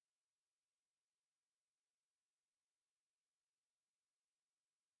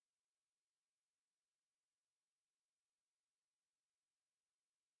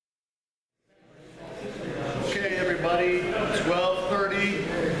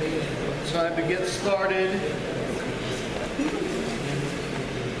Time to get started.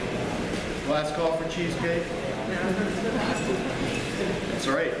 Last call for cheesecake. That's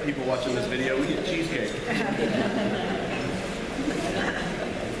right, people watching this video, we get cheesecake.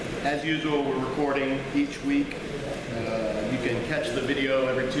 As usual, we're recording each week. You can catch the video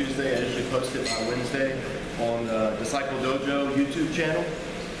every Tuesday. I usually post it on Wednesday on the Disciple Dojo YouTube channel.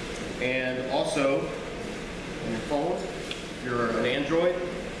 And also, on your phone, if you're an Android,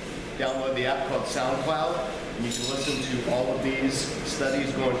 download the app called SoundCloud, and you can listen to all of these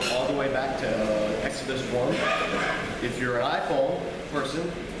studies going all the way back to Exodus 1. If you're an iPhone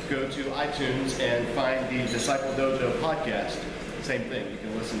person, go to iTunes and find the Disciple Dojo podcast. Same thing, you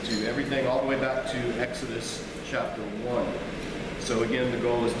can listen to everything all the way back to Exodus chapter 1. So again, the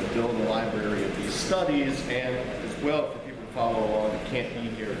goal is to build a library of these studies, and as well for people to follow along who can't be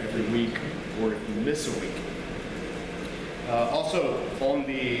here every week or if you miss a week. Also, on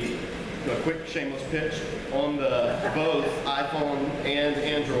the quick shameless pitch, on the both iPhone and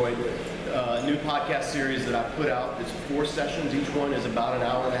Android, new podcast series that I put out. It's 4 sessions. Each one is about an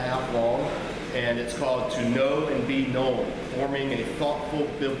hour and a half long, and it's called To Know and Be Known, Forming a Thoughtful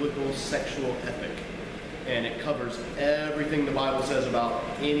Biblical Sexual Ethic. And it covers everything the Bible says about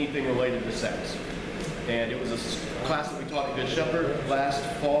anything related to sex. And it was a class that we taught at Good Shepherd last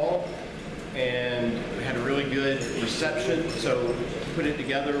fall, and we had a really good reception, so we put it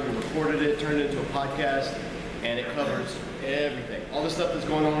together, we recorded it, turned it into a podcast, and it covers everything. All the stuff that's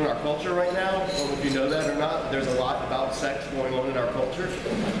going on in our culture right now, I don't know if you know that or not, there's a lot about sex going on in our culture.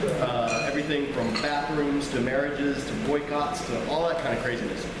 Everything from bathrooms to marriages to boycotts to all that kind of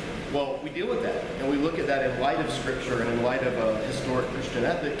craziness. Well, we deal with that, and we look at that in light of Scripture and in light of a historic Christian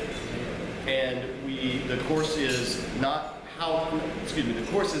ethic, and the course is not the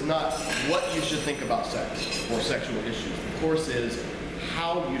course is not what you should think about sex or sexual issues. The course is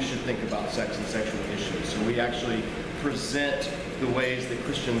how you should think about sex and sexual issues. So we actually present the ways that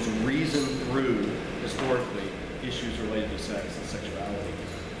Christians reason through, historically, issues related to sex and sexuality.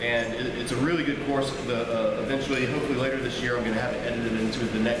 And it's a really good course. Eventually, hopefully later this year, I'm going to have it edited into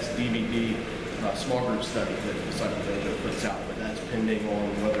the next DVD small group study that Disciple Dojo puts out. But that's pending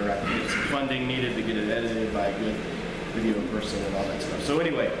on whether I can get some funding needed to get it edited by a good video person and all that stuff. So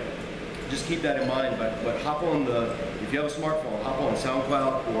anyway, just keep that in mind, but hop on if you have a smartphone, hop on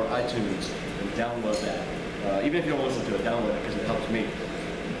SoundCloud or iTunes and download that. Even if you don't listen to it, download it because it helps me.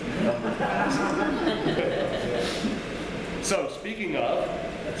 So speaking of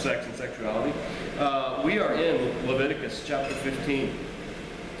sex and sexuality, we are in Leviticus chapter 15.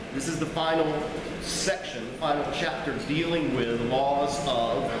 This is the final section, the final chapter dealing with laws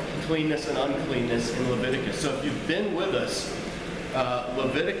of cleanness and uncleanness in Leviticus. So if you've been with us,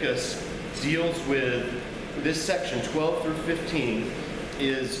 Leviticus deals with this section, 12 through 15,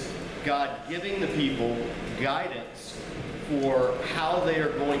 is God giving the people guidance for how they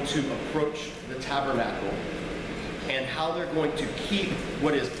are going to approach the tabernacle and how they're going to keep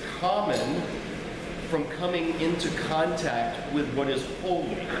what is common from coming into contact with what is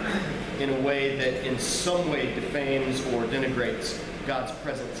holy in a way that in some way defames or denigrates God's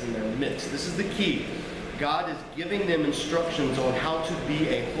presence in their midst. This is the key. God is giving them instructions on how to be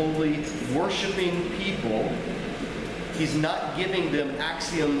a holy, worshiping people. He's not giving them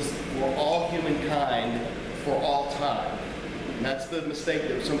axioms for all humankind for all time. And that's the mistake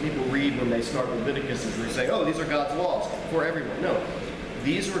that some people read when they start Leviticus, is they say, oh, these are God's laws for everyone. No,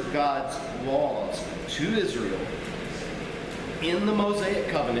 these were God's laws to Israel in the Mosaic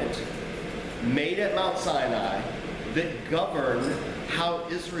covenant made at Mount Sinai that govern how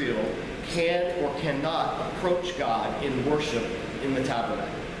Israel can or cannot approach God in worship in the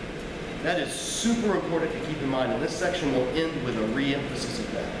tabernacle. That is super important to keep in mind, and this section will end with a re-emphasis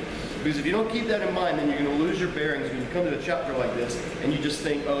of that. Because if you don't keep that in mind, then you're going to lose your bearings when you come to a chapter like this and you just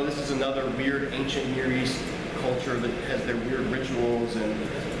think, oh, this is another weird ancient Near East culture that has their weird rituals and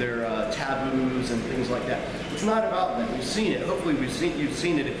their taboos and things like that. It's not about that. We've seen it. Hopefully you've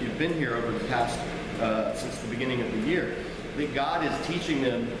seen it if you've been here over the past, since the beginning of the year, that God is teaching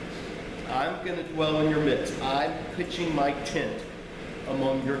them, I'm going to dwell in your midst. I'm pitching my tent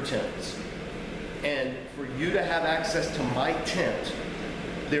among your tents. And for you to have access to my tent,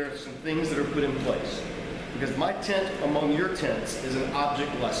 there are some things that are put in place. Because my tent among your tents is an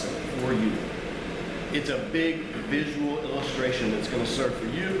object lesson for you. It's a big visual illustration that's going to serve for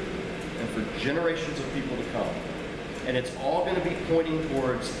you and for generations of people to come. And it's all going to be pointing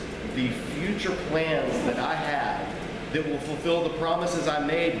towards the future plans that I have that will fulfill the promises I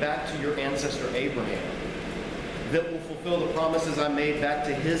made back to your ancestor Abraham, that will fulfill the promises I made back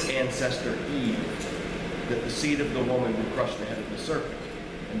to his ancestor Eve, that the seed of the woman would crush the head of the serpent.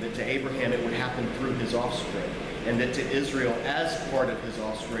 and that to Abraham it would happen through his offspring, and that to Israel, as part of his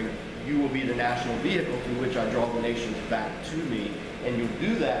offspring, you will be the national vehicle through which I draw the nations back to me, and you'll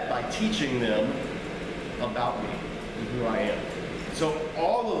do that by teaching them about me and who I am. So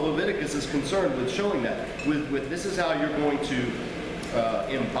all of Leviticus is concerned with showing that. With this is how you're going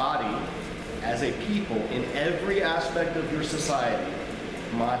to embody, as a people, in every aspect of your society,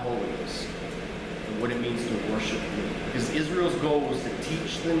 my holiness, and what it means to worship me. Because Israel's goal was to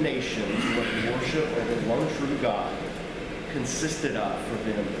teach the nations what worship of the one true God consisted of for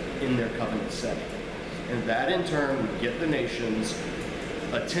them in their covenant setting. And that in turn would get the nations'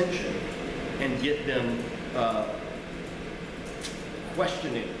 attention and get them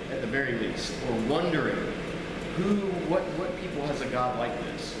questioning, at the very least, or wondering what people has a God like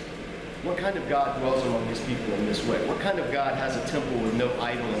this? What kind of God dwells among his people in this way? What kind of God has a temple with no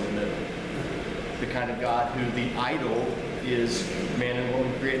idol in the middle? The kind of God who the idol is man and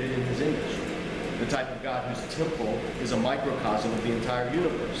woman created in his image. The type of God whose temple is a microcosm of the entire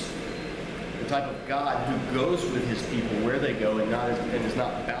universe. The type of God who goes with his people where they go and is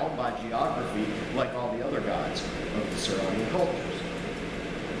not bound by geography like all the other gods of the surrounding cultures.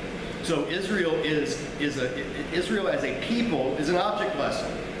 So Israel Israel as a people is an object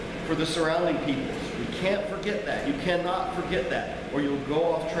lesson for the surrounding peoples. You can't forget that. You cannot forget that, or you'll go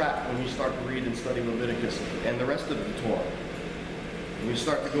off track when you start to read and study Leviticus and the rest of the Torah. When you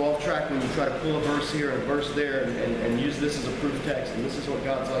start to go off track when you try to pull a verse here and a verse there and use this as a proof text, and this is what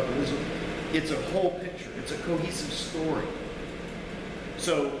God's like, and it's a whole picture. It's a cohesive story.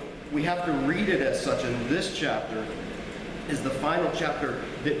 So we have to read it as such, and this chapter is the final chapter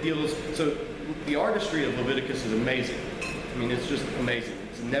that deals, so the artistry of Leviticus is amazing. I mean, it's just amazing.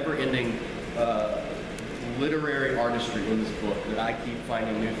 It's a never-ending literary artistry in this book that I keep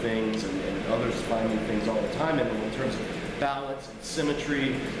finding new things, and others find new things all the time in terms of balance and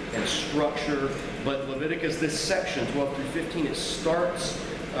symmetry and structure. But Leviticus, this section, 12 through 15, it starts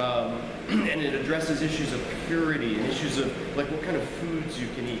and it addresses issues of purity and issues of like what kind of foods you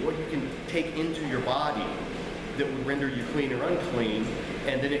can eat, what you can take into your body that would render you clean or unclean.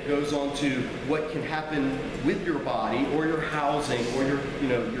 And then it goes on to what can happen with your body or your housing or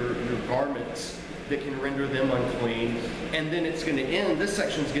your garments that can render them unclean. And then it's going to end, this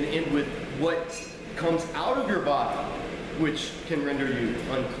section is going to end with what comes out of your body, which can render you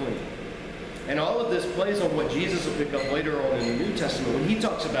unclean. And all of this plays on what Jesus will pick up later on in the New Testament when he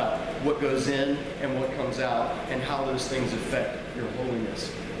talks about what goes in and what comes out and how those things affect your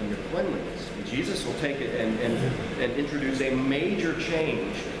holiness and your cleanliness. And Jesus will take it and introduce a major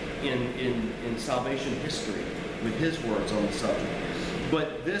change in salvation history with his words on the subject.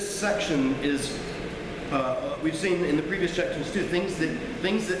 But this section is, we've seen in the previous sections too,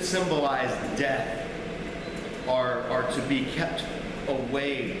 things that symbolize death are to be kept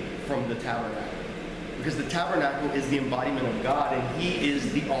away from the tabernacle. Because the tabernacle is the embodiment of God, and he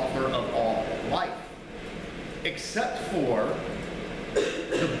is the author of all life. Except for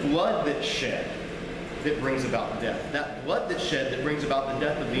the blood that's shed that brings about death. That blood that's shed that brings about the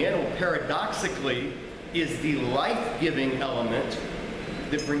death of the animal, paradoxically, is the life-giving element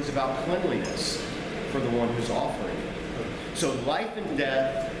that brings about cleanliness for the one who's offering it. So life and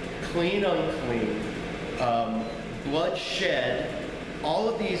death, clean, unclean, blood shed, all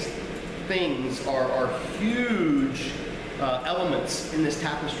of these things are huge elements in this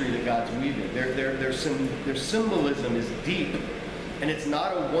tapestry that God's weaving. Their symbolism is deep, and it's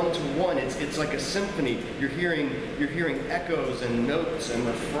not a one-to-one. It's like a symphony. You're hearing echoes and notes and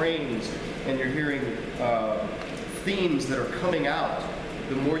refrains, and you're hearing themes that are coming out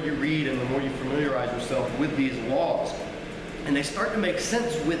the more you read and the more you familiarize yourself with these laws. And they start to make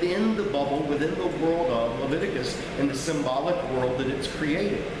sense within the bubble, within the world of Leviticus and the symbolic world that it's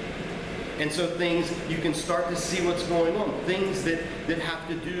created. And so things, you can start to see what's going on. Things that have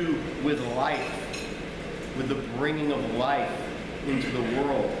to do with life, with the bringing of life into the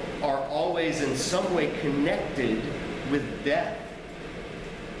world, are always in some way connected with death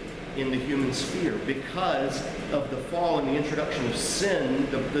in the human sphere because of the fall and the introduction of sin.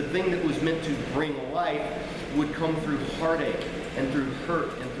 The thing that was meant to bring life would come through heartache and through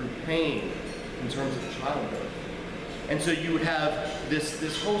hurt and through pain in terms of childbirth. And so you would have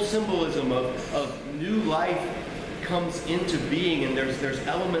this whole symbolism of new life comes into being, and there's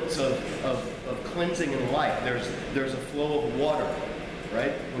elements of cleansing and life. There's a flow of water,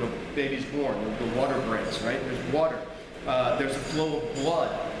 right? When a baby's born, the water breaks, right? There's water. There's a flow of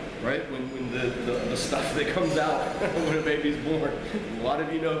blood, right? When the stuff that comes out when a baby's born. A lot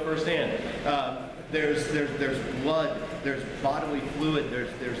of you know firsthand. There's blood, there's bodily fluid,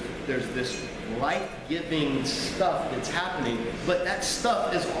 there's this life-giving stuff that's happening, but that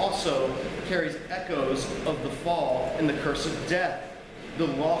stuff is also carries echoes of the fall and the curse of death, the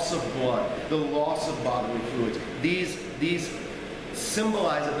loss of blood, the loss of bodily fluids. These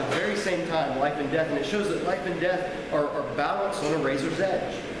symbolize at the very same time life and death, and it shows that life and death are balanced on a razor's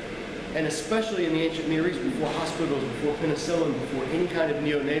edge. And especially in the ancient Near East, before hospitals, before penicillin, before any kind of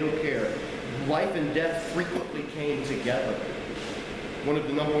neonatal care, life and death frequently came together. One of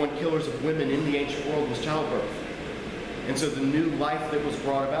the number one killers of women in the ancient world was childbirth. And so the new life that was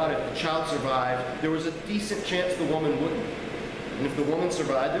brought about, if the child survived, there was a decent chance the woman wouldn't. And if the woman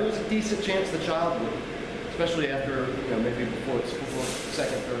survived, there was a decent chance the child would, especially after, maybe before its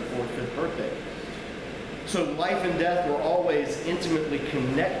second, third, fourth, fifth birthday. So life and death were always intimately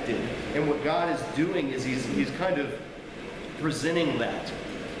connected, and what God is doing is he's kind of presenting that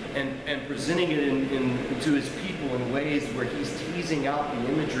and presenting it to his people in ways where he's teasing out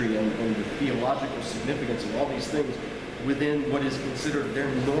the imagery and the theological significance of all these things within what is considered their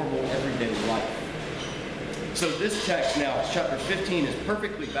normal everyday life. So this text now, chapter 15, is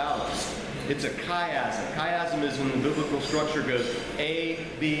perfectly balanced. It's a chiasm. Chiasm is when the biblical structure goes A,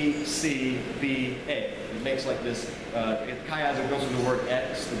 B, C, B, A. It makes like this, chiasm comes from the word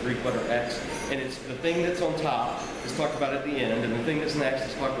X, the Greek letter X, and it's the thing that's on top is talked about at the end, and the thing that's next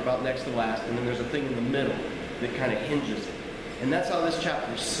is talked about next to last, and then there's a thing in the middle that kind of hinges it. And that's how this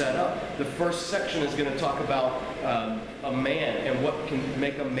chapter is set up. The first section is going to talk about a man and what can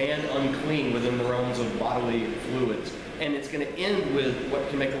make a man unclean within the realms of bodily fluids. And it's going to end with what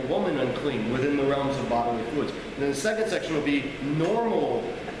can make a woman unclean within the realms of bodily fluids. And then the second section will be normal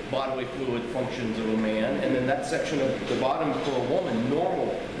bodily fluid functions of a man. And then that section at the bottom for a woman,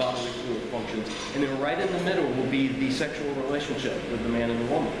 normal bodily fluid functions. And then right in the middle will be the sexual relationship with the man and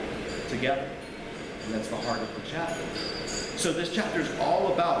the woman together. And that's the heart of the chapter. So this chapter is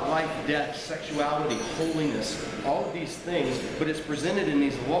all about life, death, sexuality, holiness, all of these things, but it's presented in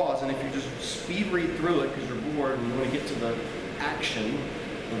these laws, and if you just speed read through it because you're bored and you want to get to the action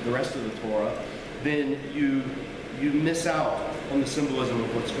of the rest of the Torah, then you miss out on the symbolism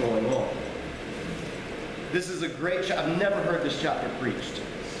of what's going on. This is a great chapter. I've never heard this chapter preached,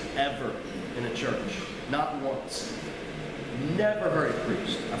 ever, in a church. Not once. Never heard it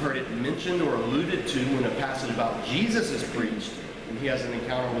preached. I've heard it mentioned or alluded to when a passage about Jesus is preached, and he has an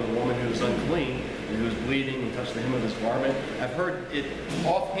encounter with a woman who is unclean and who is bleeding and touched the hem of his garment. I've heard it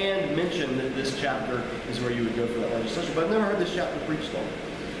offhand mentioned that this chapter is where you would go for that legislation, but I've never heard this chapter preached on.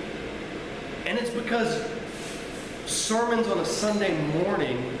 And it's because sermons on a Sunday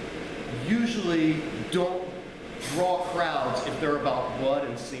morning usually don't draw crowds if they're about blood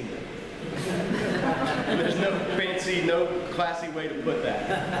and semen. And there's no fancy, no classy way to put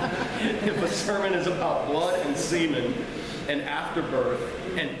that. If a sermon is about blood and semen and afterbirth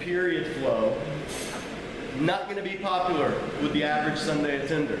and period flow, not going to be popular with the average Sunday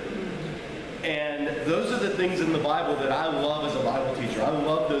attender. And those are the things in the Bible that I love as a Bible teacher. I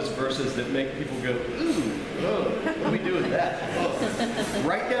love those verses that make people go, ooh, oh, what do we do with that? Oh.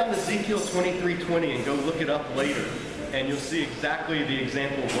 Write down Ezekiel 23:20 and go look it up later. And you'll see exactly the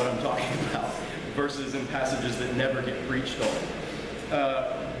example of what I'm talking about. Verses and passages that never get preached on.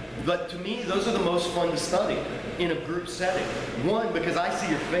 But to me, those are the most fun to study in a group setting. One, because I see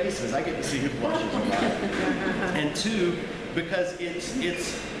your faces. I get to see who blushes or not. And two, because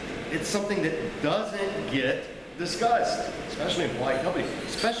it's something that doesn't get discussed, especially in polite company,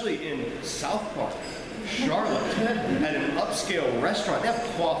 especially in South Park, Charlotte, at an upscale restaurant. They have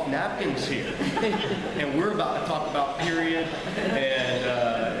cloth napkins here. And we're about to talk about period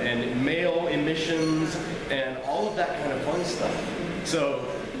and male emissions and all of that kind of fun stuff. So,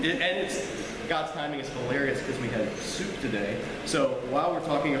 God's timing is hilarious because we had soup today. So while we're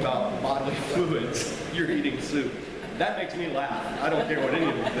talking about bodily fluids, you're eating soup. That makes me laugh. I don't care what any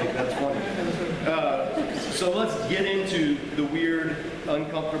of you think. That's funny. So let's get into the weird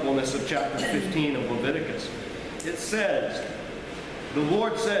uncomfortableness of chapter 15 of Leviticus. It says, the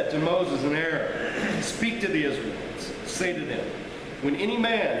Lord said to Moses and Aaron, speak to the Israelites. Say to them, when any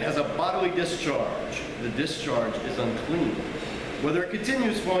man has a bodily discharge, the discharge is unclean. Whether it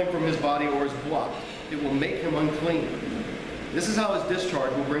continues flowing from his body or is blocked, it will make him unclean. This is how his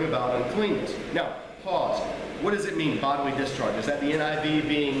discharge will bring about uncleanness. Now, pause. What does it mean, bodily discharge? Is that the NIV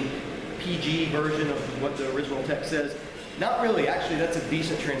being PG version of what the original text says? Not really. Actually, that's a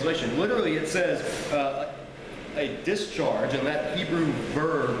decent translation. Literally, it says a discharge, and that Hebrew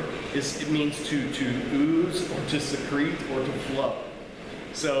verb it means to ooze or to secrete or to flow.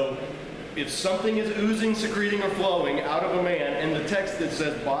 So if something is oozing, secreting, or flowing out of a man, and the text that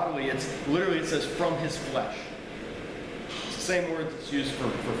says bodily, it says from his flesh. the same word that's used for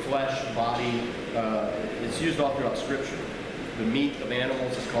flesh, body. It's used all throughout Scripture. The meat of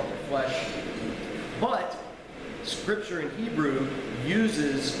animals is called their flesh. But Scripture in Hebrew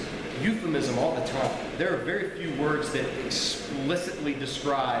uses euphemism all the time. There are very few words that explicitly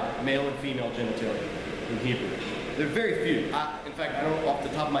describe male and female genitalia in Hebrew. There are very few. In fact, I don't, off the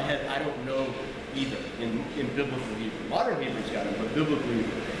top of my head, I don't know either in biblical Hebrew. Modern Hebrew's got them, but biblical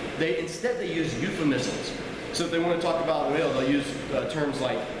Hebrew. Instead they use euphemisms. So if they want to talk about male, they'll use terms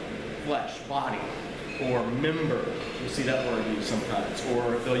like flesh, body, or member. You'll see that word used sometimes.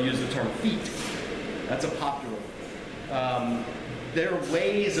 Or they'll use the term feet. That's a popular one. There are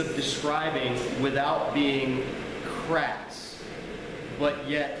ways of describing without being crass, but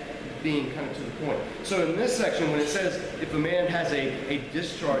yet being kind of to the point. So in this section, when it says if a man has a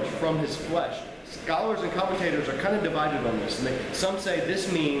discharge from his flesh, scholars and commentators are kind of divided on this. And some say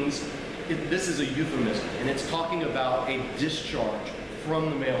this means this is a euphemism, and it's talking about a discharge from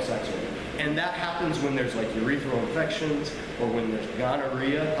the male sex organ. And that happens when there's like urethral infections or when there's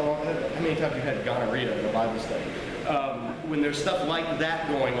gonorrhea. How many times have you had gonorrhea in a Bible study? When there's stuff like that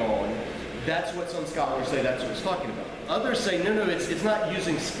going on, that's what some scholars say that's what it's talking about. Others say, no, it's not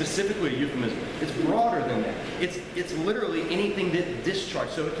using specifically a euphemism. It's broader than that. It's literally anything that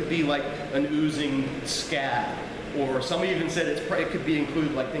discharges. So it could be like an oozing scab, or some even said it could be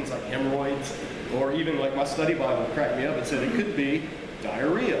include like things like hemorrhoids, or even like my study Bible cracked me up and said it could be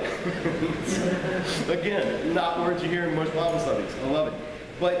diarrhea. Again, not words you hear in most Bible studies. I love it.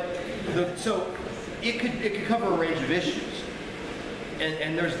 But so it could cover a range of issues,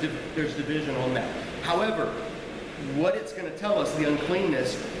 and there's division on that. However, what it's going to tell us, the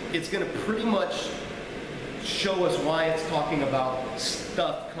uncleanness, it's going to pretty much show us why it's talking about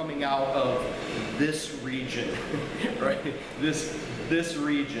stuff coming out of this region, right? This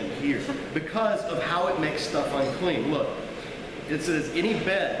region here, because of how it makes stuff unclean. Look, it says any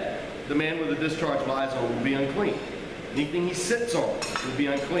bed the man with a discharge lies on will be unclean. Anything he sits on will be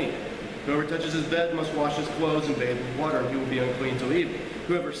unclean. Whoever touches his bed must wash his clothes and bathe with water, and he will be unclean till evening.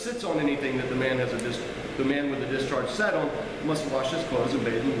 Whoever sits on anything that the man with a discharge sat on must wash his clothes and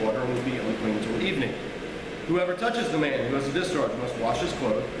bathe with water, and will be unclean till evening. Whoever touches the man who has a discharge must wash his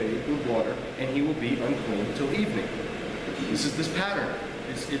clothes, bathe with water, and he will be unclean till evening. This is this pattern.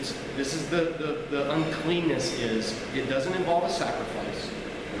 This is the uncleanness is. It doesn't involve a sacrifice.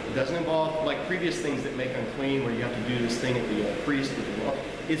 It doesn't involve like previous things that make unclean, where you have to do this thing at the priest.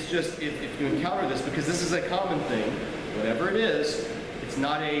 It's just if you encounter this, because this is a common thing, whatever it is, it's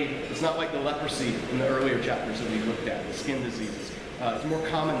not like the leprosy in the earlier chapters that we looked at, the skin diseases. It's more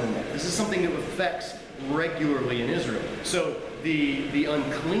common than that. This is something that affects regularly in Israel. So the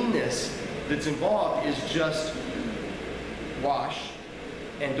uncleanness that's involved is just wash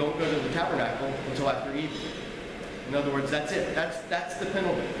and don't go to the tabernacle until after evening. In other words, that's it. That's the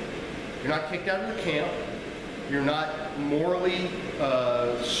penalty. You're not kicked out of the camp. You're not morally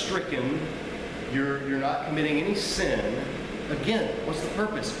stricken. You're not committing any sin. Again, what's the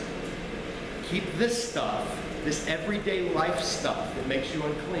purpose? Keep this stuff, this everyday life stuff that makes you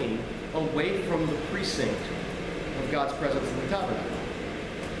unclean, away from the precinct of God's presence in the tabernacle.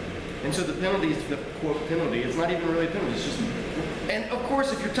 And so the penalty is the quote penalty. It's not even really a penalty. It's just, and of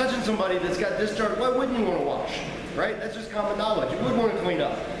course, if you're touching somebody that's got discharge, why wouldn't you want to wash? Right? That's just common knowledge. You would want to clean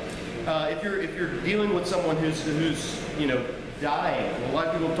up. If you're dealing with someone who's dying, a lot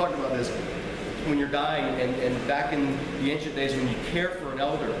of people have talked about this. When you're dying, and back in the ancient days, when you care for an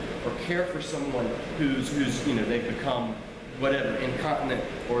elder or care for someone who's they've become whatever, incontinent,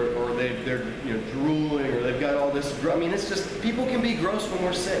 or they're drooling, or they've got all this. I mean, it's just, people can be gross when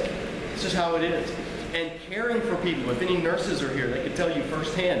we're sick. It's just how it is. And caring for people, if any nurses are here, they can tell you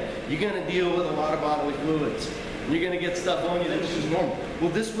firsthand, you're going to deal with a lot of bodily fluids. You're going to get stuff on you that's just normal. Well,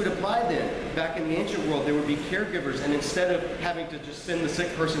 this would apply then. Back in the ancient world, there would be caregivers, and instead of having to just send the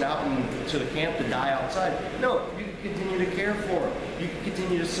sick person out to the camp to die outside, no, you could continue to care for them. You could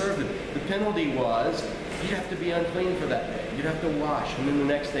continue to serve them. The penalty was, you'd have to be unclean for that day. You'd have to wash, and then the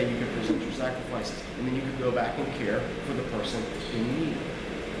next day you could present your sacrifices, and then you could go back and care for the person in need.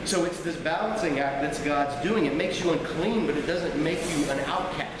 So it's this balancing act that's God's doing. It makes you unclean, but it doesn't make you an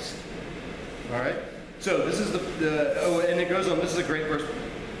outcast. All right? So this is and it goes on, this is a great verse.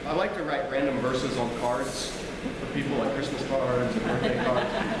 I like to write random verses on cards for people, like Christmas cards and birthday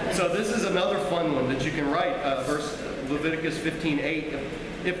cards. So this is another fun one that you can write, verse Leviticus 15:8.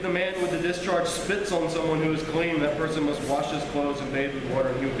 If the man with the discharge spits on someone who is clean, that person must wash his clothes and bathe with water,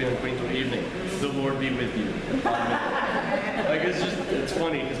 and he will be unclean till evening. The Lord be with you. Amen. Like, it's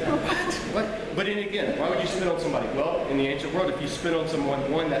funny. What? But then again, why would you spit on somebody? Well, in the ancient world, if you spit on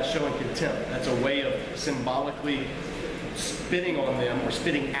someone, one, that's showing contempt. That's a way of symbolically spitting on them or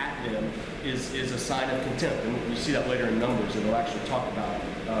spitting at them is a sign of contempt. And you see that later in Numbers. It'll actually talk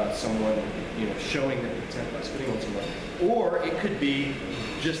about someone, showing their contempt by spitting on someone. Or it could be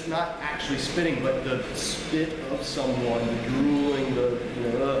just not actually spitting, but the spit of someone, the drooling,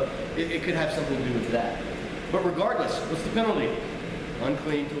 it could have something to do with that. But regardless, what's the penalty?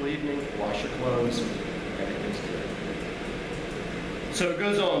 Unclean till evening, wash your clothes, everything's good. So it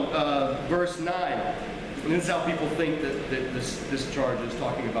goes on, verse 9. And this is how people think that this charge is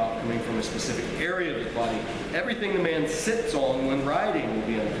talking about coming from a specific area of his body. Everything the man sits on when riding will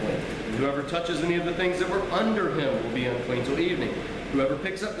be unclean. And whoever touches any of the things that were under him will be unclean till evening. Whoever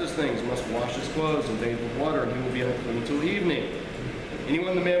picks up those things must wash his clothes and bathe with water, and he will be unclean till evening.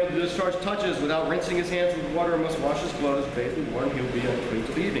 Anyone the man with the discharge touches without rinsing his hands with water must wash his clothes, bathe with water, and he will be unclean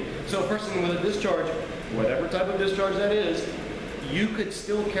till evening. So a person with a discharge, whatever type of discharge that is, you could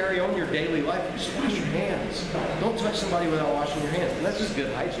still carry on your daily life. You just wash your hands. Don't touch somebody without washing your hands. And that's just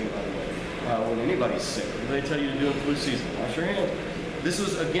good hygiene, by the way. When anybody's sick, what do they tell you to do in flu season? Wash your hands. This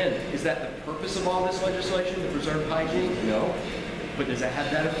was, again, is that the purpose of all this legislation, to preserve hygiene? No. But does that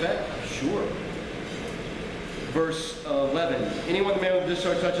have that effect? Sure. Verse 11. Anyone the man with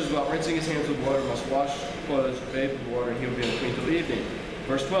discharge touches without rinsing his hands with water must wash clothes, bathe with water, and he will be unclean till evening.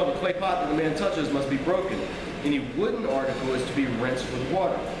 Verse 12. A clay pot that the man touches must be broken. Any wooden article is to be rinsed with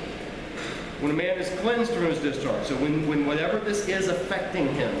water. When a man is cleansed from his discharge, so when whatever this is affecting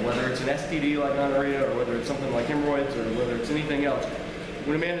him, whether it's an STD like gonorrhea, or whether it's something like hemorrhoids, or whether it's anything else,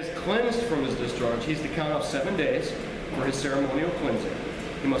 when a man is cleansed from his discharge, he's to count off 7 days for his ceremonial cleansing.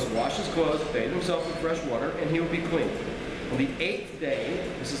 He must wash his clothes, bathe himself with fresh water, and he will be clean. On the 8th day,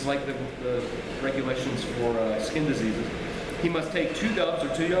 this is like the regulations for skin diseases, he must take 2 doves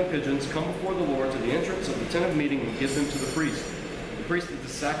or 2 young pigeons, come before the Lord to the entrance of the tent of meeting, and give them to the priest. The priest is to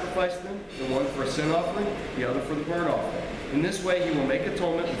sacrifice them, the one for a sin offering, the other for the burnt offering. In this way he will make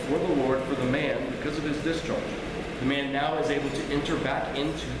atonement before the Lord for the man because of his discharge. The man now is able to enter back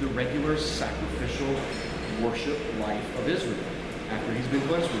into the regular sacrificial worship life of Israel after he's been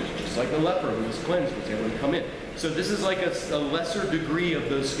cleansed from this, just like the leper who was cleansed was able to come in. So this is like a lesser degree of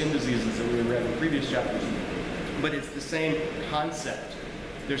those skin diseases that we read in previous chapters. But it's the same concept.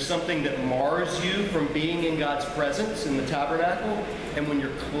 There's something that mars you from being in God's presence in the tabernacle, and when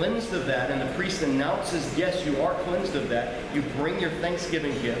you're cleansed of that, and the priest announces, yes, you are cleansed of that, you bring your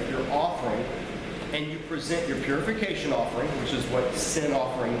thanksgiving gift, your offering, and you present your purification offering, which is what sin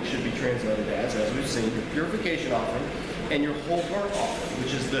offering should be translated as we've seen, your purification offering, and your whole burnt offering,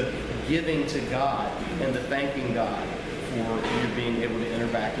 which is the giving to God and the thanking God for you being able to enter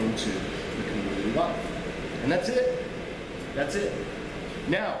back into the community life. And that's it. That's it.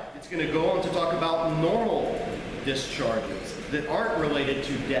 Now, it's going to go on to talk about normal discharges that aren't related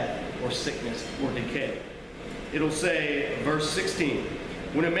to death or sickness or decay. It'll say, verse 16,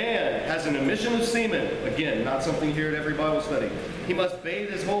 when a man has an emission of semen, again, not something here at every Bible study, he must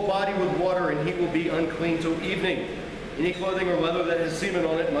bathe his whole body with water, and he will be unclean till evening. Any clothing or leather that has semen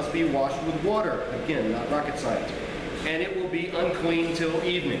on it must be washed with water. Again, not rocket science. And it will be unclean till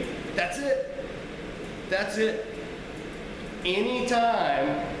evening. That's it. That's it.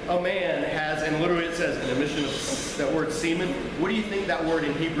 Anytime a man has, and literally it says an emission of that word semen, what do you think that word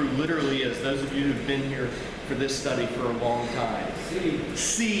in Hebrew literally is? Those of you who've been here for this study for a long time. Seed.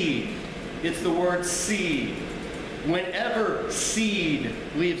 Seed. It's the word seed. Whenever seed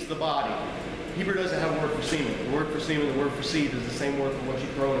leaves the body, Hebrew doesn't have a word for semen. The word for semen, the word for seed is the same word for what you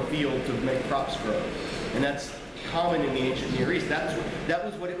throw in a field to make crops grow. And that's common in the ancient Near East. That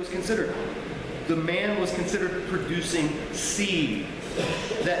was what it was considered. The man was considered producing seed.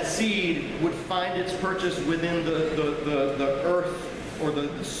 That seed would find its purchase within the earth or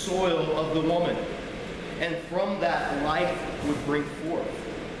the soil of the woman. And from that, life would bring forth.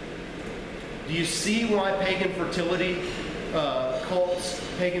 Do you see why pagan fertility cults,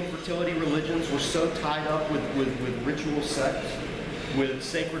 pagan fertility religions were so tied up with ritual sex, with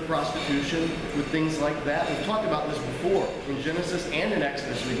sacred prostitution, with things like that? We've talked about this before in Genesis and in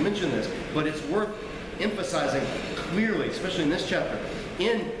Exodus. We've mentioned this, but it's worth emphasizing clearly, especially in this chapter.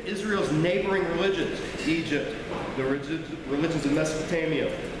 In Israel's neighboring religions, Egypt, the religions of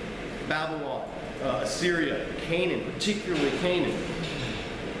Mesopotamia, Babylon, Assyria, Canaan, particularly Canaan,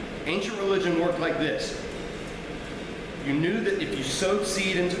 ancient religion worked like this. You knew that if you sowed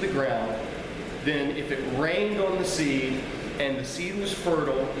seed into the ground, then if it rained on the seed and the seed was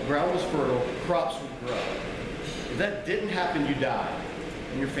fertile, the ground was fertile, crops would grow. If that didn't happen, you died,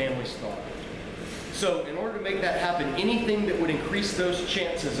 and your family starved. So in order to make that happen, anything that would increase those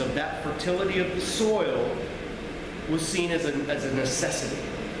chances of that fertility of the soil was seen as a necessity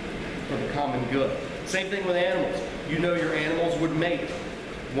for the common good. Same thing with animals. You know your animals would mate.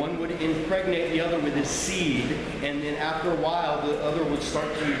 One would impregnate the other with his seed, and then after a while, the other would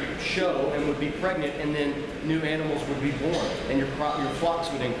start to show and would be pregnant, and then new animals would be born, and your flocks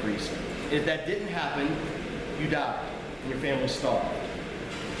would increase. If that didn't happen, you died, and your family starved.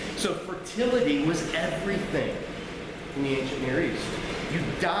 So fertility was everything in the ancient Near East. You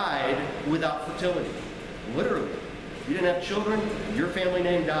died without fertility, literally. You didn't have children, your family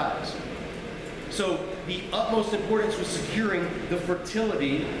name dies. So the utmost importance was securing the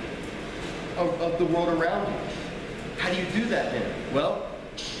fertility of the world around you. How do you do that then? Well,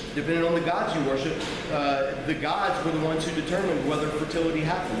 depending on the gods you worship, the gods were the ones who determined whether fertility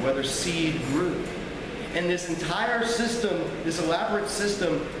happened, whether seed grew. And this entire system, this elaborate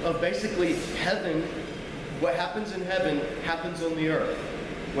system of basically heaven, what happens in heaven happens on the earth.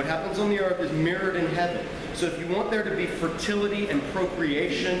 What happens on the earth is mirrored in heaven. So if you want there to be fertility and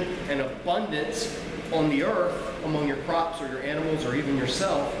procreation and abundance on the earth among your crops or your animals or even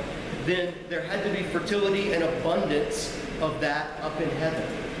yourself, then there had to be fertility and abundance of that up in heaven.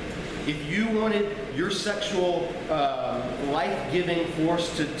 If you wanted your sexual life-giving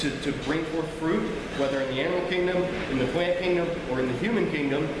force to bring forth fruit, whether in the animal kingdom, in the plant kingdom, or in the human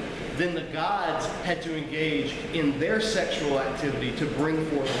kingdom, then the gods had to engage in their sexual activity to bring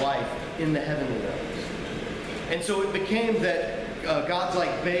forth life in the heavenly realms. And so it became that gods like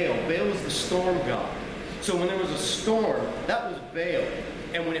Baal. Baal was the storm god. So when there was a storm, that was Baal.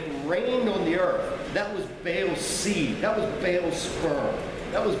 And when it rained on the earth, that was Baal's seed. That was Baal's sperm.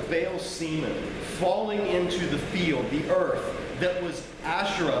 That was Baal's semen falling into the field, the earth. That was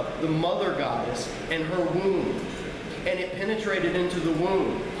Asherah, the mother goddess, and her womb. And it penetrated into the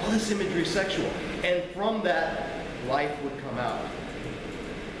womb. All this imagery is sexual. And from that, life would come out.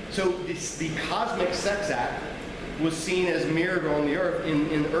 So the cosmic sex act was seen as mirrored on the earth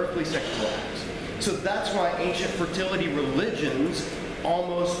in earthly sexual acts. So that's why ancient fertility religions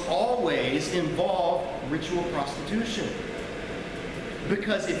almost always involve ritual prostitution.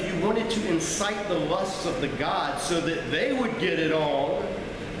 Because if you wanted to incite the lusts of the gods so that they would get it on,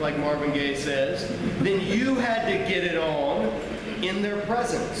 like Marvin Gaye says, then you had to get it on in their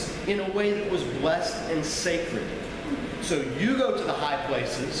presence in a way that was blessed and sacred. So you go to the high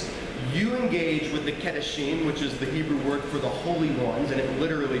places, you engage with the Kedoshim, which is the Hebrew word for the holy ones, and it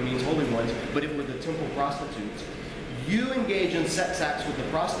literally means holy ones, but it were the temple prostitutes. You engage in sex acts with the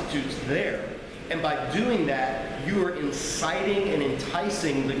prostitutes there, and by doing that, you are inciting and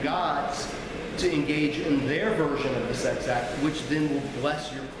enticing the gods to engage in their version of the sex act, which then will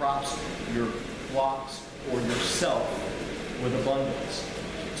bless your crops, your flocks, or yourself with abundance.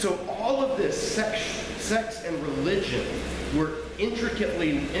 So all of this sex and religion were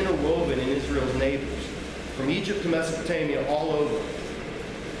intricately interwoven in Israel's neighbors. From Egypt to Mesopotamia, all over.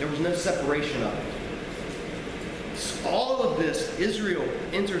 There was no separation of it. All of this, Israel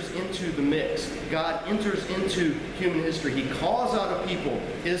enters into the mix. God enters into human history. He calls out a people,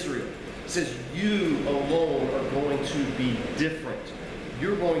 Israel. He says, you alone are going to be different.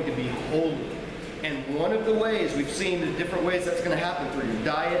 You're going to be holy. And one of the ways, we've seen the different ways that's going to happen through your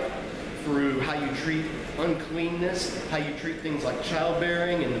diet, through how you treat uncleanness, how you treat things like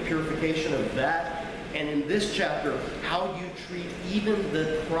childbearing and the purification of that. And in this chapter, how you treat even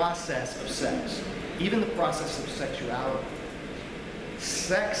the process of sex, even the process of sexuality.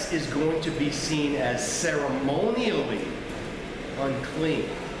 Sex is going to be seen as ceremonially unclean.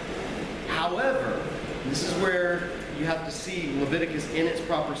 However, this is where you have to see Leviticus in its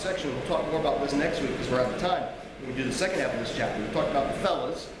proper section. We'll talk more about this next week because we're out of time. When we do the second half of this chapter, we'll talk about the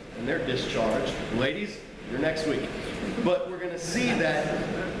fellas and their discharge. Ladies, you're next week. But we're going to see that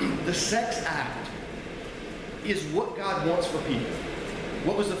the sex act is what God wants for people.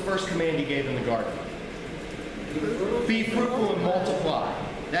 What was the first command he gave in the garden? Be fruitful and multiply.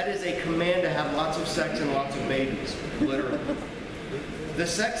 That is a command to have lots of sex and lots of babies, literally. The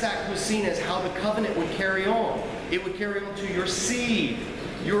sex act was seen as how the covenant would carry on. It would carry on to your seed,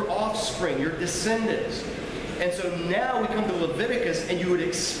 your offspring, your descendants. And so now we come to Leviticus, and you would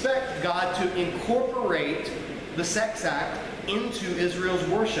expect God to incorporate the sex act into Israel's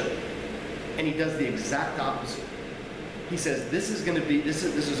worship. And he does the exact opposite. He says this is going to be,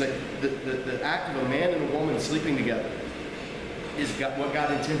 the act of a man and a woman sleeping together is what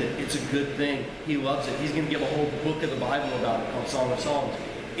God intended. It's a good thing. He loves it. He's going to give a whole book of the Bible about it called Song of Songs.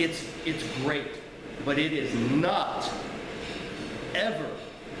 It's great, but it is not ever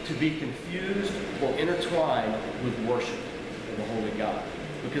to be confused or intertwined with worship of the Holy God.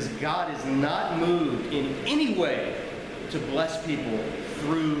 Because God is not moved in any way to bless people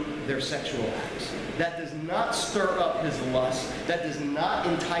through their sexual acts. That does not stir up his lust. That does not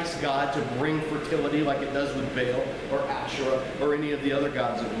entice God to bring fertility like it does with Baal or Asherah or any of the other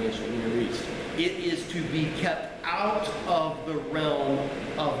gods of the ancient Near East. It is to be kept out of the realm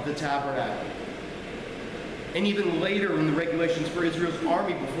of the tabernacle. And even later in the regulations for Israel's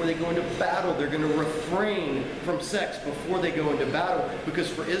army, before they go into battle, they're going to refrain from sex before they go into battle, because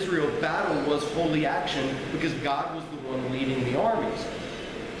for Israel, battle was holy action because God was the one leading the armies.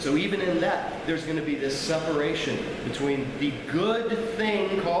 So even in that, there's going to be this separation between the good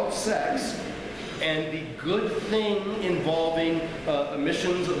thing called sex and the good thing involving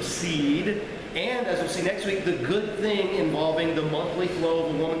emissions of seed, and, as we'll see next week, the good thing involving the monthly flow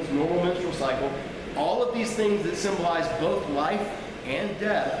of a woman's normal menstrual cycle. All of these things that symbolize both life and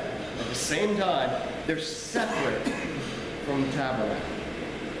death at the same time, they're separate from the tabernacle,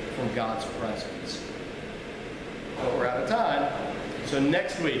 from God's presence. But we're out of time, so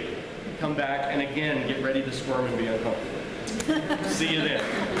next week, come back and again get ready to squirm and be uncomfortable. See you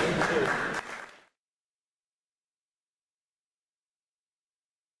then.